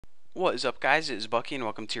What is up, guys? It is Bucky and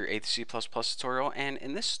welcome to your 8th C++ tutorial, and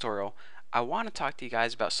in this tutorial I want to talk to you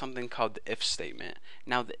guys about something called the if statement.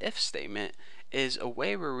 Now the if statement is a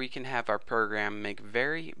way where we can have our program make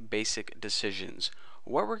very basic decisions.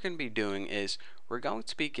 What we're going to be doing is we're going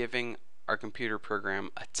to be giving our computer program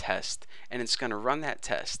a test, and it's going to run that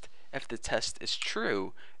test. If the test is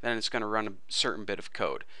true, then it's going to run a certain bit of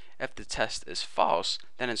code. If the test is false,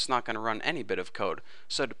 then it's not going to run any bit of code.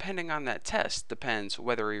 So depending on that test depends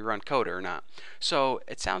whether we run code or not. So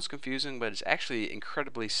it sounds confusing, but it's actually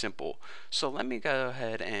incredibly simple. So let me go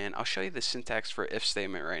ahead and I'll show you the syntax for if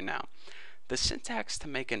statement right now. The syntax to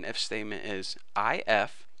make an if statement is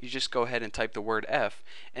if. You just go ahead and type the word f,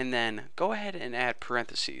 and then go ahead and add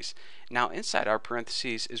parentheses. Now inside our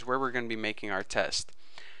parentheses is where we're going to be making our test.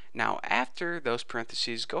 Now after those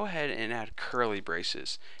parentheses, go ahead and add curly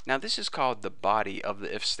braces. Now this is called the body of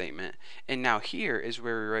the if statement, and now here is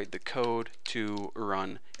where we write the code to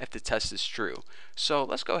run if the test is true. So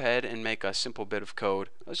let's go ahead and make a simple bit of code.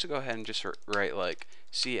 Let's go ahead and just write like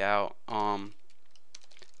cout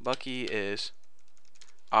Bucky is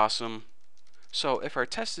awesome. So if our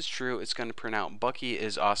test is true, it's going to print out Bucky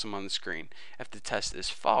is awesome on the screen. If the test is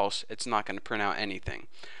false, it's not going to print out anything.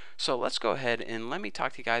 So let's go ahead and let me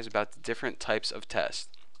talk to you guys about the different types of tests.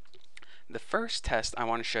 The first test I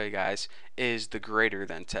want to show you guys is the greater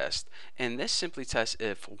than test, and this simply tests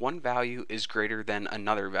if one value is greater than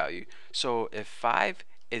another value. So if 5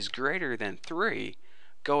 is greater than 3,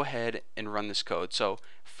 go ahead and run this code. So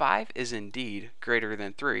 5 is indeed greater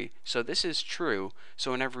than 3, so this is true.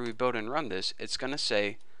 So whenever we build and run this, it's going to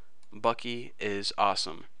say Bucky is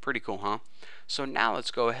awesome. Pretty cool, huh? So now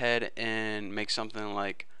let's go ahead and make something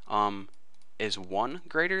like is 1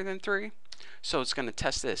 greater than 3? So it's going to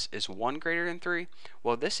test this. Is 1 greater than 3?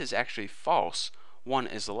 Well, this is actually false. 1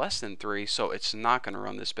 is less than 3, so it's not going to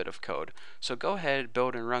run this bit of code. So go ahead,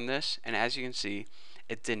 build and run this, and as you can see,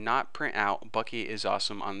 it did not print out Bucky is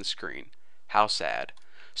awesome on the screen. How sad.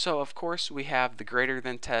 So of course we have the greater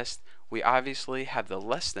than test. We obviously have the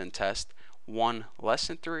less than test. 1 less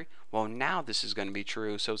than 3. Well, now this is going to be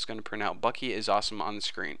true, so it's going to print out Bucky is awesome on the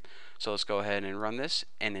screen. So let's go ahead and run this,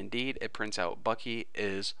 and indeed it prints out Bucky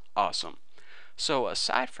is awesome. So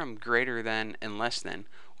aside from greater than and less than,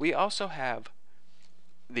 we also have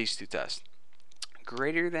these two tests,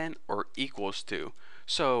 greater than or equals to.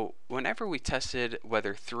 So whenever we tested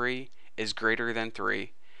whether 3 is greater than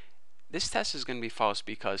 3, this test is going to be false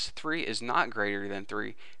because 3 is not greater than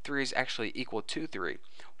 3. 3 is actually equal to 3.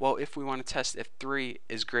 Well, if we want to test if 3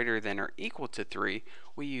 is greater than or equal to 3,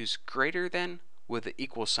 we use greater than with the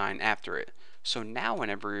equal sign after it. So now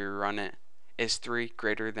whenever we run it, is 3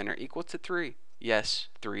 greater than or equal to 3? Yes,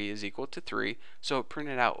 3 is equal to 3. So it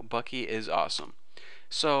printed out Bucky is awesome.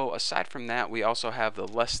 So aside from that, we also have the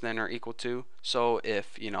less than or equal to. So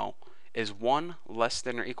if, is 1 less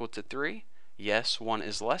than or equal to 3? Yes, 1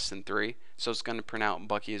 is less than 3, so it's going to print out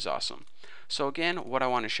Bucky is awesome. So again, what I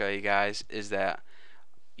want to show you guys is that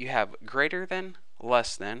you have greater than,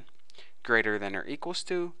 less than, greater than or equals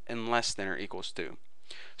to, and less than or equals to.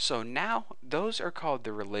 So now those are called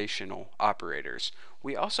the relational operators.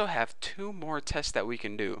 We also have two more tests that we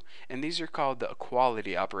can do, and these are called the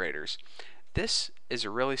equality operators. This is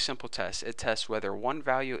a really simple test. It tests whether one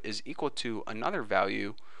value is equal to another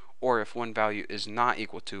value or if one value is not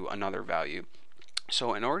equal to another value.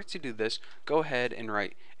 So in order to do this, go ahead and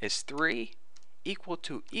write is 3 equal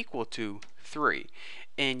to 3.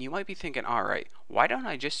 And you might be thinking, alright, why don't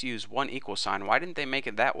I just use one equal sign? Why didn't they make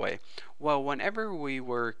it that way? Well, whenever we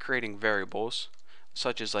were creating variables,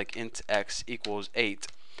 such as like int x equals 8,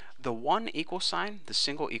 the one equal sign, the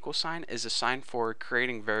single equal sign, is a sign for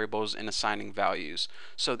creating variables and assigning values.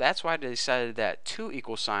 So that's why they decided that two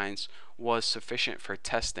equal signs was sufficient for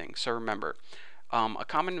testing. So remember, a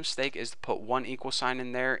common mistake is to put one equal sign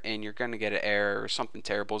in there and you're going to get an error or something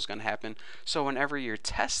terrible is going to happen. So whenever you're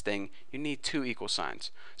testing, you need two equal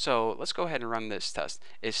signs. So let's go ahead and run this test.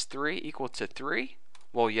 Is 3 equal to 3?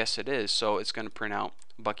 Well, yes it is, so it's going to print out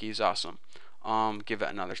Bucky is awesome. Give it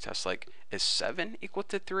another test, like is 7 equal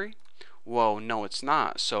to 3? Well, no it's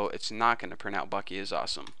not, so it's not going to print out Bucky is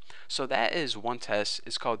awesome. So that is one test.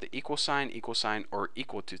 It's called the equal sign, or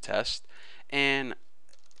equal to test. And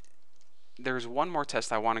there's one more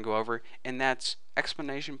test I want to go over, and that's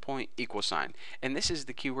exclamation point equal sign. And this is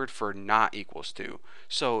the keyword for not equals to.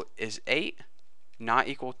 So is 8 not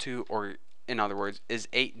equal to, or in other words, is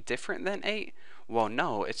 8 different than 8? Well,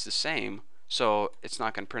 no, it's the same, so it's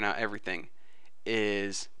not going to print out everything.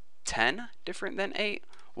 Is 10 different than 8?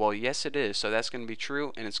 Well, yes it is, so that's going to be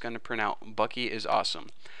true, and it's going to print out Bucky is awesome.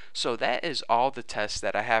 So that is all the tests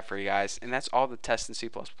that I have for you guys, and that's all the tests in C++.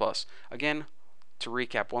 Again, to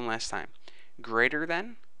recap one last time: greater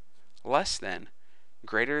than, less than,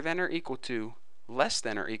 greater than or equal to, less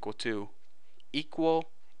than or equal to, equal,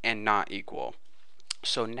 and not equal.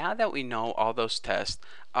 So now that we know all those tests,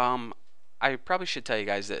 I probably should tell you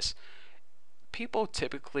guys this. People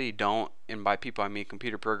typically don't, and by people I mean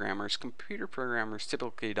computer programmers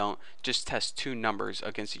typically don't just test two numbers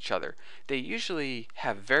against each other. They usually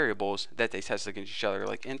have variables that they test against each other,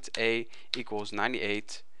 like int a equals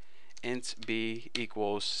 98, int b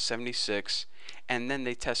equals 76, and then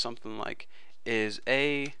they test something like, is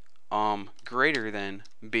a greater than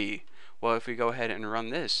b? Well, if we go ahead and run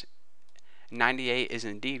this, 98 is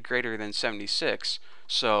indeed greater than 76,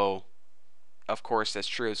 so of course that's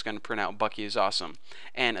true. It's going to print out Bucky is awesome.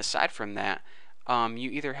 And aside from that, you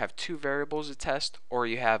either have two variables to test, or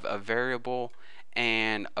you have a variable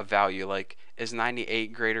and a value, like is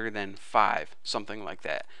 98 greater than 5, something like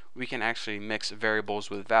that. We can actually mix variables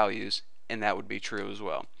with values, and that would be true as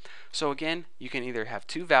well. So again, you can either have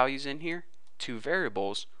two values in here, two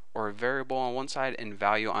variables, or a variable on one side and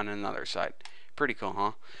value on another side. Pretty cool,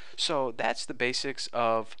 huh? So that's the basics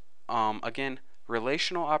of, again,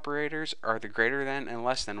 relational operators are the greater than and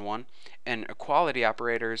less than one, and equality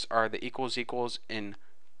operators are the equals equals and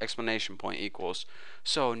exclamation point equals.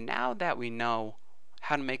 So now that we know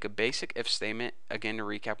how to make a basic if statement, again to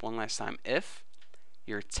recap one last time: if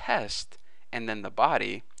your test and then the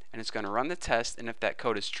body, and it's going to run the test, and if that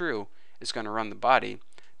code is true, it's going to run the body.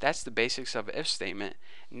 That's the basics of an if statement.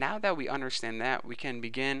 Now that we understand that, we can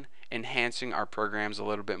begin enhancing our programs a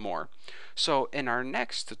little bit more. So in our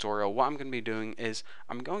next tutorial, what I'm going to be doing is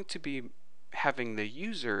I'm going to be having the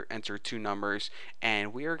user enter two numbers,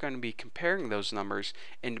 and we are going to be comparing those numbers,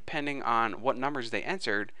 and depending on what numbers they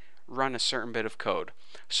entered, run a certain bit of code.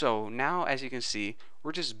 So now, as you can see,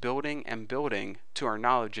 we're just building and building to our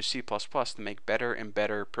knowledge of C++ to make better and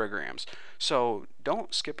better programs. So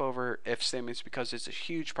don't skip over if statements, because it's a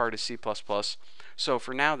huge part of C++. So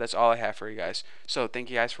for now, that's all I have for you guys. So thank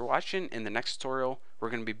you guys for watching. In the next tutorial, we're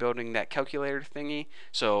going to be building that calculator thingy,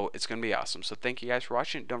 so it's going to be awesome. So thank you guys for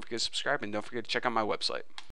watching. Don't forget to subscribe, and don't forget to check out my website.